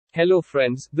Hello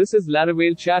friends, this is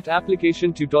Laravel Chat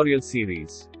Application tutorial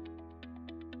series.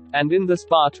 And in this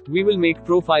part, we will make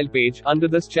profile page under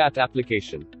this chat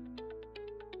application.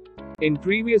 In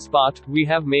previous part, we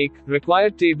have make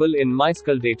required table in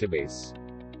MySQL database.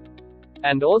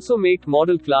 And also make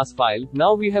model class file.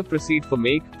 Now we have proceed for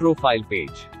make profile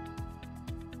page.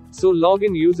 So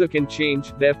login user can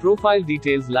change their profile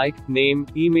details like name,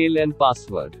 email and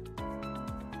password.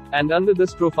 And under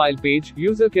this profile page,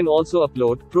 user can also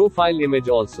upload profile image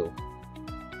also.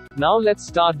 Now let's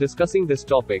start discussing this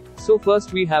topic. So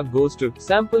first we have goes to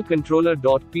sample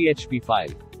controller.php file.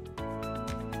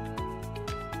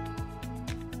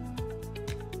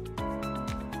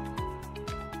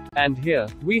 And here,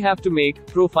 we have to make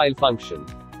profile function.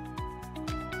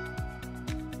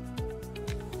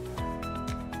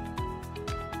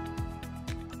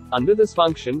 Under this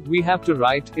function, we have to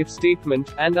write if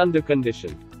statement and under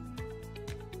condition.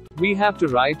 We have to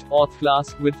write auth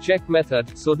class with check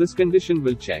method, so this condition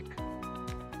will check.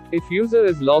 If user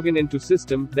is logged into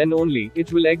system, then only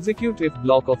it will execute if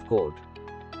block of code.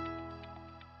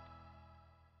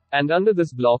 And under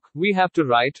this block, we have to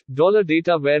write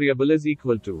 $data variable is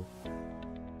equal to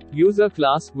user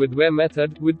class with where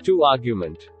method with 2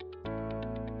 argument.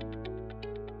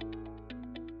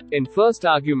 In first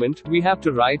argument, we have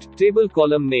to write table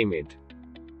column name it.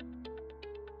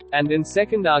 And in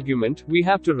second argument, we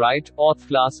have to write auth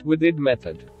class with id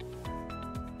method.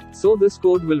 So this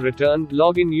code will return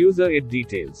login user id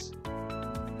details.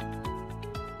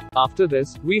 After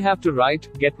this, we have to write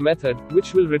get method,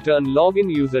 which will return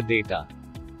login user data.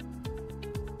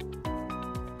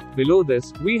 Below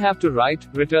this, we have to write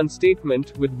return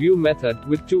statement with view method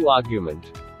with 2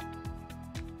 argument.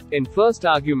 In first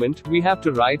argument, we have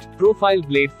to write profile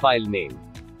blade file name.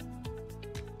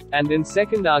 And in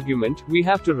second argument, we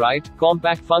have to write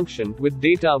compact function with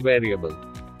data variable.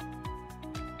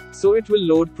 So it will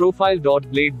load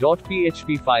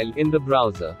profile.blade.php file in the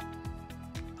browser.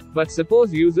 But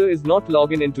suppose user is not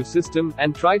logged into system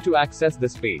and try to access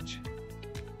this page.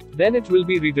 Then it will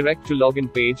be redirect to login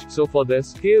page, so for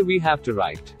this, here we have to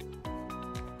write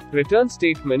return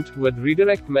statement with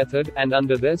redirect method, and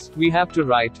under this, we have to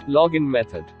write login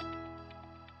method.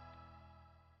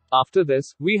 After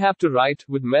this, we have to write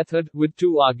with method with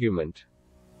 2 argument.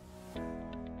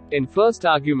 In first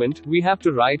argument, we have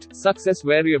to write success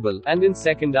variable, and in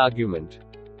second argument,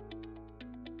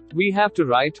 we have to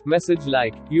write message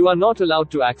like you are not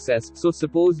allowed to access. So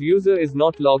suppose user is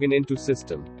not logged into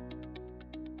system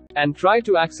and try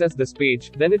to access this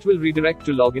page, then it will redirect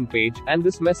to login page, and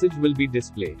this message will be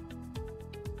displayed.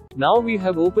 Now we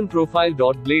have open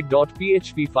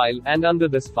profile.blade.php file, and under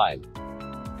this file,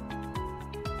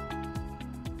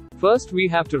 first we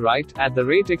have to write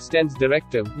 @extends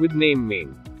directive with name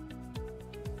main.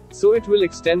 So it will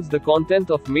extend the content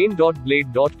of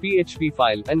main.blade.php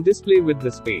file and display with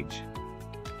this page.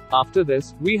 After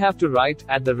this, we have to write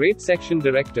 @section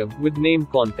directive with name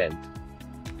content.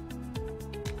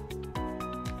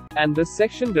 And this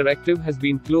section directive has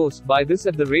been closed by this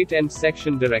 @end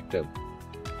section directive.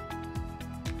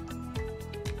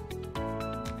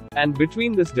 And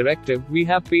between this directive, we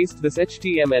have paste this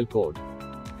HTML code.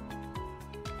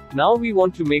 Now we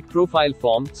want to make profile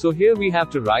form, so here we have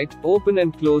to write open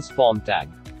and close form tag.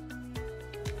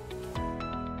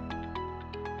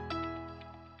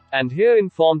 And here in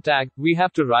form tag, we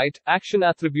have to write action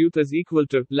attribute is equal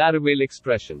to Laravel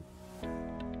expression.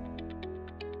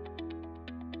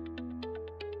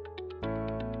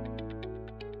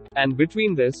 And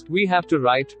between this, we have to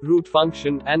write root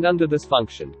function, and under this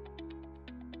function,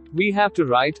 we have to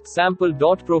write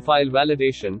sample.profile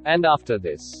validation, and after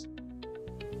this,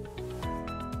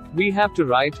 we have to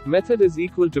write method is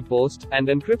equal to post, and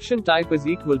encryption type is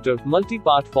equal to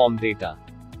multi-part form data.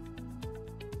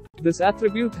 This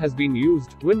attribute has been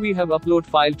used when we have upload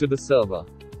file to the server.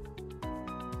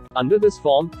 Under this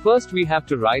form, first we have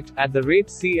to write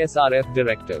 @csrf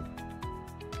directive.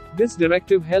 This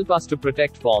directive help us to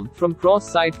protect form from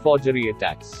cross-site forgery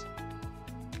attacks.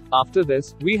 After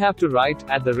this, we have to write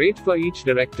for each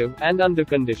directive, and under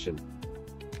condition,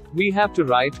 we have to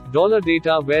write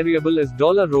 $data variable is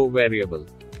 $row variable.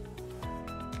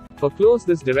 For close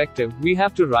this directive, we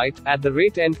have to write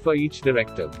end for each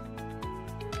directive.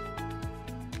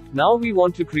 Now we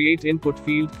want to create input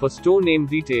field for store name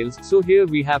details, so here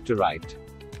we have to write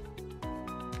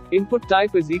input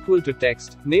type is equal to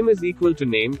text, name is equal to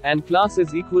name, and class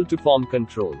is equal to form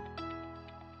control.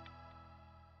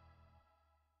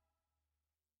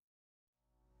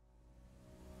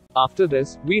 After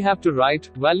this, we have to write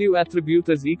value attribute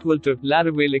is equal to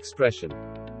Laravel expression.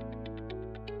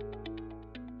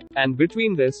 And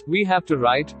between this, we have to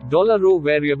write $row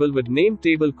variable with name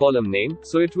table column name,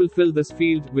 so it will fill this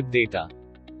field with data.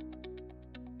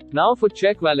 Now for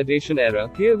check validation error,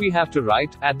 here we have to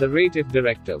write @if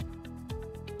directive.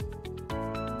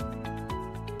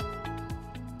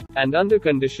 And under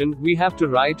condition, we have to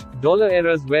write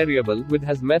 $errors variable with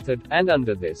has method, and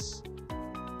under this,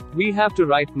 we have to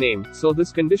write name, so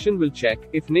this condition will check.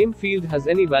 If name field has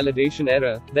any validation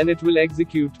error, then it will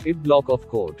execute if block of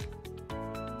code.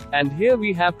 And here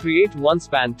we have create one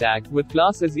span tag with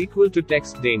class is equal to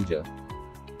text danger.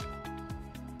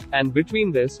 And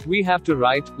between this, we have to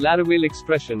write Laravel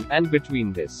expression, and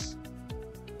between this,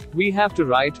 we have to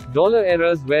write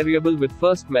 $errors variable with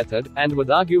first method, and with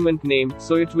argument name,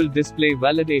 so it will display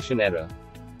validation error.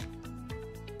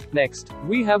 Next,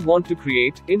 we want to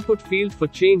create input field for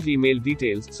change email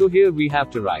details, so here we have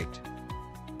to write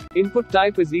input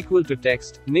type is equal to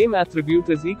text, name attribute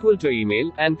is equal to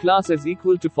email, and class is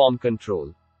equal to form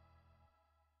control.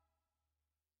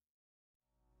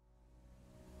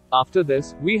 After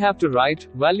this, we have to write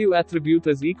value attribute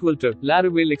is equal to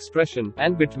Laravel expression,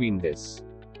 and between this,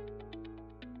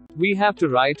 we have to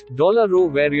write $row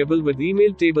variable with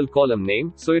email table column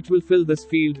name, so it will fill this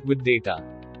field with data.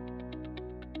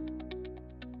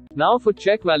 Now for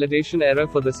check validation error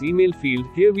for this email field,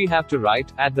 here we have to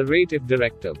write @if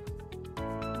directive.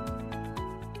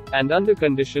 And under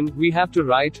condition, we have to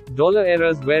write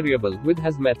 $errors variable with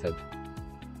has method.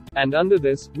 And under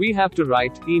this, we have to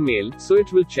write email, so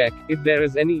it will check if there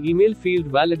is any email field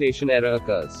validation error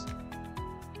occurs.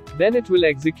 Then it will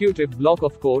execute if block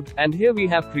of code, and here we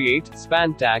have create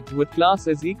span tag with class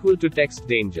is equal to text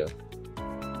danger.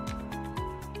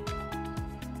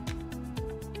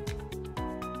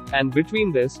 And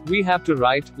between this, we have to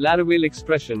write Laravel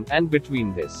expression, and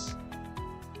between this,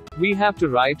 we have to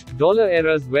write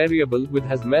 $errors variable with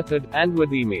has method, and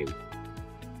with email.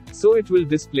 So it will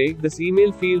display this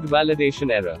email field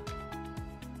validation error.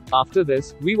 After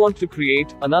this, we want to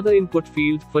create another input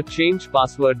field for change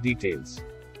password details.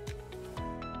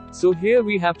 So here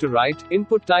we have to write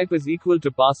input type is equal to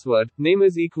password, name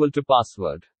is equal to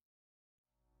password.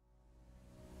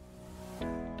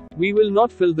 We will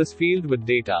not fill this field with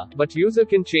data, but user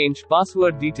can change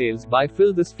password details by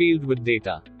fill this field with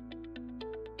data.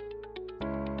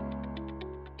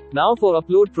 Now for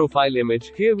upload profile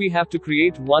image, here we have to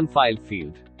create one file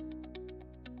field.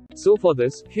 So for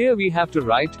this, here we have to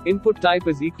write input type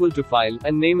is equal to file,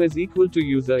 and name is equal to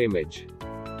user image.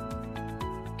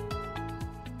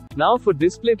 Now for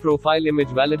display profile image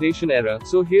validation error,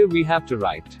 so here we have to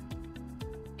write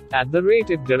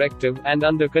 @if directive, and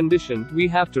under condition, we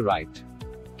have to write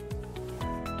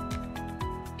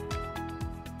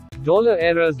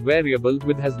 $errors variable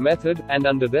with has method, and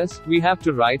under this, we have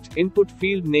to write input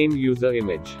field name user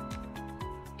image.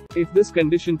 If this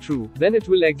condition true, then it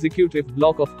will execute if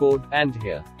block of code, and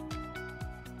here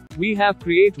we have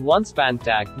create one span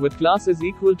tag with class is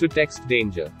equal to text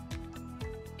danger.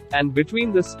 And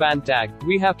between the span tag,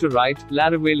 we have to write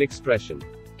Laravel expression.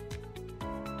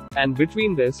 And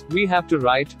between this, we have to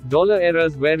write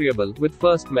 $errors variable with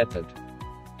first method.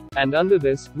 And under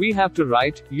this, we have to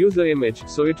write user image,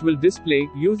 so it will display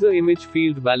user image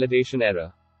field validation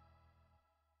error.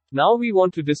 Now we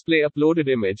want to display uploaded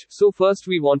image, so first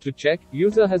we want to check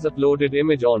user has uploaded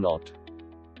image or not.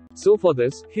 So for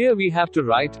this, here we have to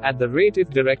write @if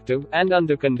directive, and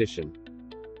under condition,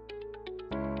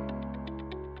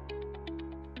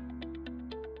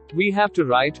 we have to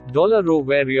write $row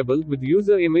variable with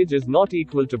user image is not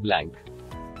equal to blank.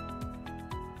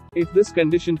 If this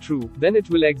condition true, then it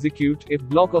will execute if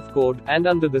block of code, and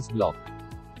under this block,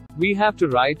 we have to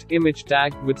write image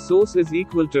tag with source is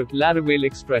equal to Laravel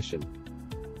expression.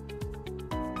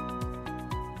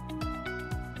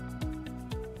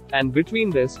 And between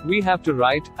this, we have to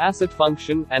write asset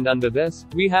function, and under this,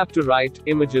 we have to write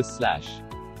images slash.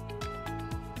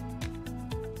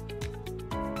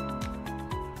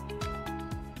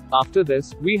 After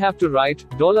this, we have to write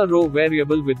 $row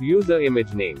variable with user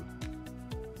image name.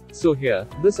 So here,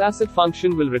 this asset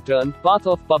function will return path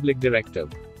of public directive.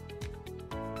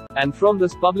 And from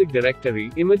this public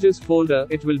directory, images folder,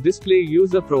 it will display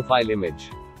user profile image.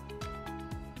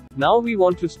 Now we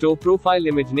want to store profile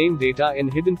image name data in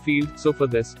hidden field, so for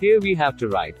this, here we have to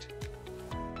write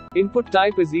input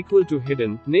type is equal to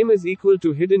hidden, name is equal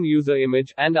to hidden user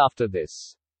image, and after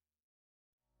this,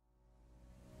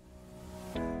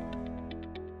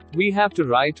 we have to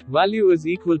write value is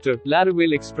equal to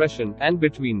Laravel expression, and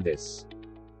between this,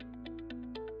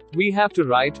 we have to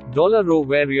write $row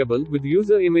variable with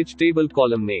user image table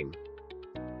column name.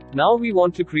 Now we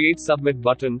want to create submit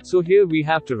button, so here we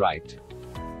have to write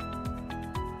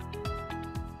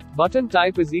Button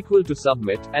type is equal to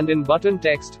submit, and in button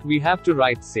text, we have to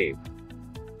write save.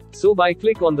 So by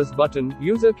click on this button,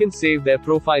 user can save their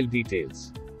profile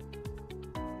details.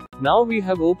 Now we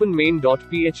have open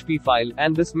main.php file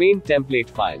and this main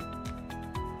template file.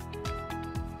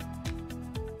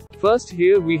 First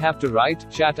here we have to write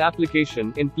chat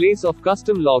application in place of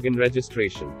custom login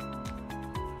registration.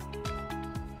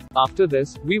 After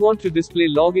this, we want to display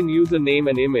login username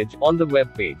and image on the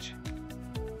web page.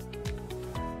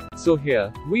 So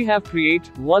here, we have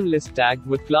create one list tag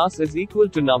with class is equal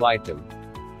to now item.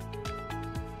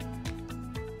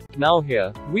 Now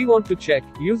here, we want to check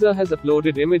user has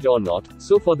uploaded image or not,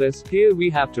 so for this, here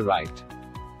we have to write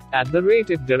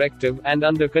 @if directive, and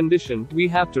under condition, we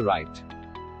have to write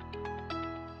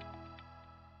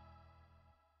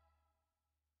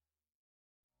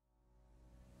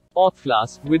auth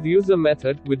class with user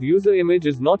method with user image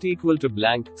is not equal to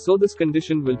blank, so this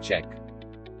condition will check.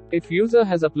 If user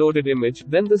has uploaded image,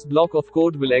 then this block of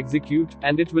code will execute,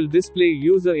 and it will display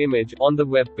user image on the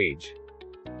web page.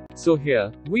 So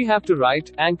here, we have to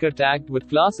write anchor tag with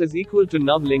class is equal to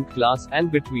now link class,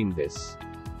 and between this.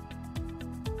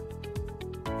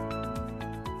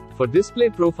 For display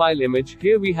profile image,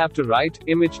 here we have to write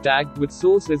image tag with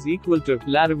source is equal to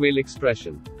Laravel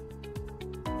expression.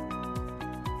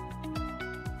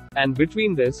 And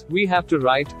between this, we have to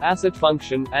write asset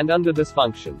function, and under this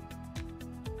function,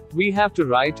 we have to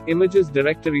write images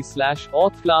directory /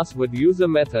 auth class with user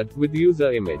method with user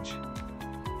image.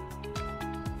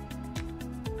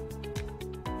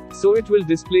 So it will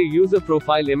display user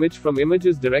profile image from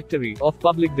images directory of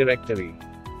public directory.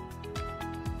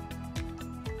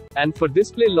 And for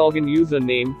display login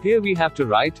username, here we have to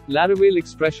write Laravel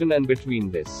expression, and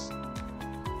between this,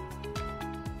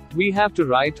 we have to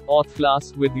write auth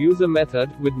class with user method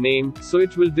with name, so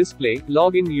it will display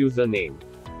login username.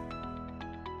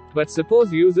 But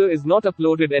suppose user is not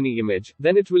uploaded any image,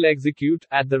 then it will execute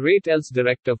 @else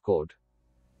directive code.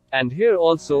 And here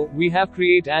also, we have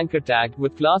create anchor tag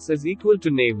with class is equal to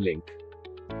navlink.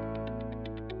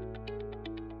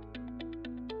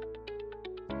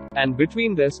 And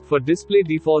between this, for display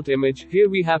default image, here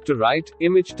we have to write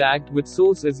image tag with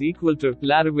source is equal to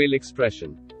Laravel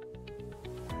expression.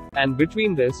 And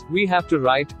between this, we have to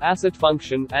write asset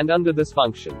function, and under this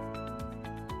function,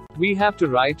 we have to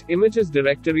write images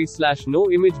directory / no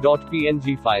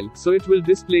image.png file, so it will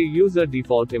display user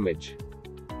default image.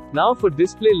 Now for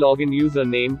display login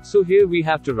username, so here we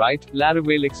have to write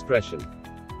Laravel expression.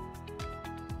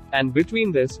 And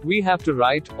between this, we have to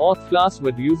write auth class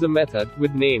with user method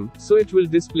with name, so it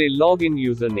will display login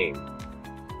username.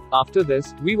 After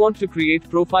this, we want to create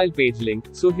profile page link,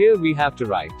 so here we have to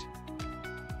write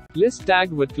list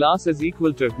tag with class is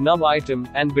equal to now item,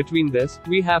 and between this,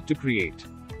 we have to create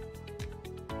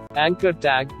anchor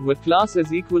tag with class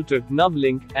is equal to now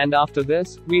link, and after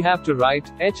this, we have to write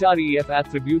href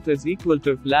attribute is equal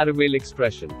to Laravel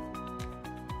expression.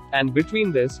 And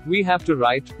between this, we have to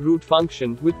write root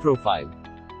function with profile.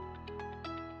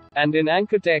 And in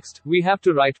anchor text, we have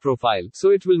to write profile,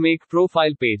 so it will make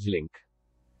profile page link.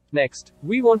 Next,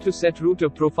 we want to set root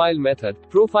of profile method,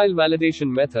 profile validation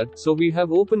method, so we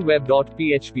have open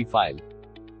web.php file.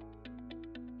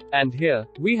 And here,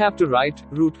 we have to write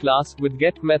root class with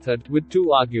get method with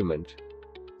 2 argument.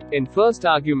 In first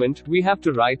argument, we have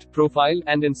to write profile,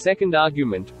 and in second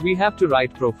argument, we have to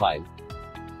write profile.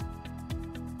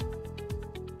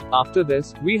 After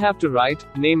this, we have to write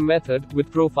name method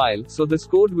with profile, so this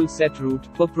code will set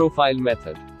root for profile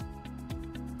method.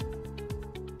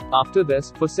 After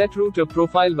this, for set root of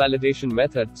profile validation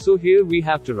method, so here we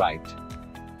have to write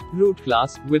root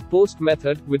class with post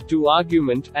method with 2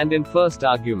 argument, and in first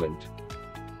argument,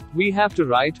 we have to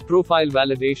write profile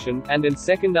validation, and in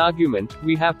second argument,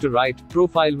 we have to write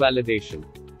profile validation.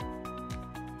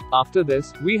 After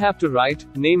this, we have to write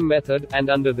name method, and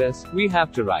under this, we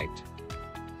have to write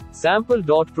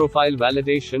sample.profile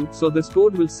validation, so this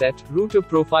code will set root of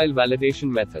profile validation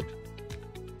method.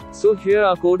 So here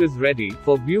our code is ready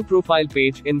for view profile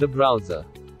page in the browser.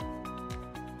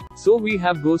 So we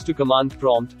have goes to command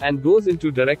prompt, and goes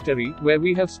into directory, where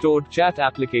we have stored chat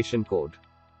application code.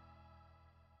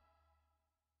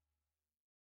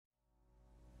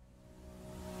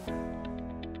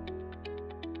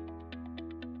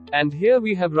 And here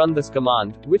we have run this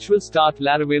command, which will start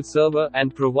Laravel server,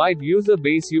 and provide user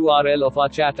base URL of our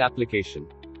chat application.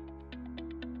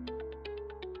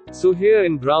 So here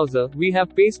in browser, we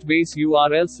have paste base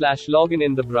URL /login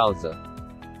in the browser.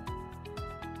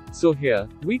 So here,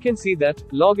 we can see that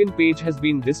login page has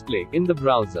been displayed in the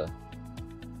browser.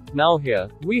 Now here,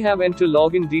 we have enter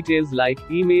login details like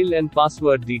email and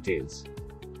password details.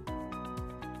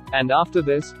 And after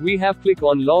this, we have click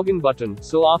on login button,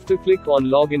 so after click on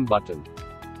login button.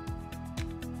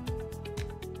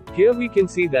 Here we can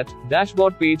see that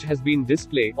dashboard page has been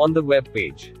displayed on the web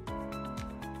page.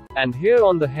 And here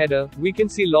on the header, we can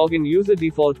see login user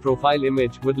default profile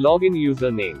image with login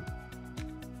username.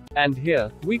 And here,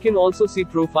 we can also see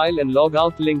profile and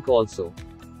logout link also.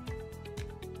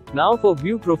 Now for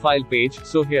view profile page,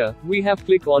 so here, we have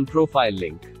click on profile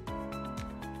link.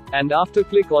 And after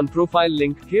click on profile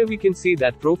link, here we can see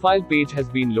that profile page has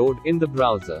been loaded in the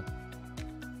browser.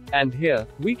 And here,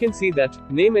 we can see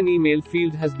that name and email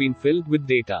field has been filled with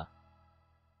data.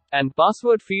 And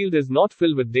password field is not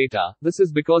filled with data. This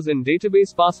is because in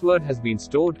database password has been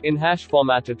stored in hash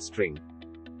formatted string.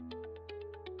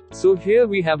 So here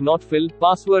we have not filled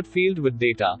password field with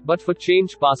data, but for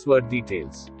change password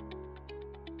details.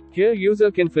 Here user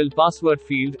can fill password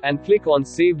field and click on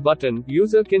save button,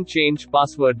 user can change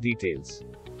password details.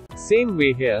 Same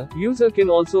way here, user can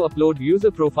also upload user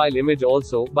profile image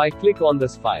also by click on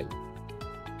this file.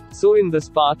 So in this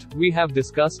part, we have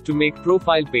discussed to make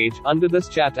profile page under this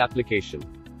chat application.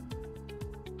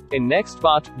 In next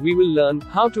part, we will learn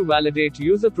how to validate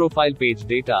user profile page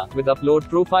data with upload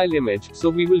profile image, so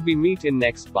we will be meet in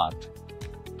next part.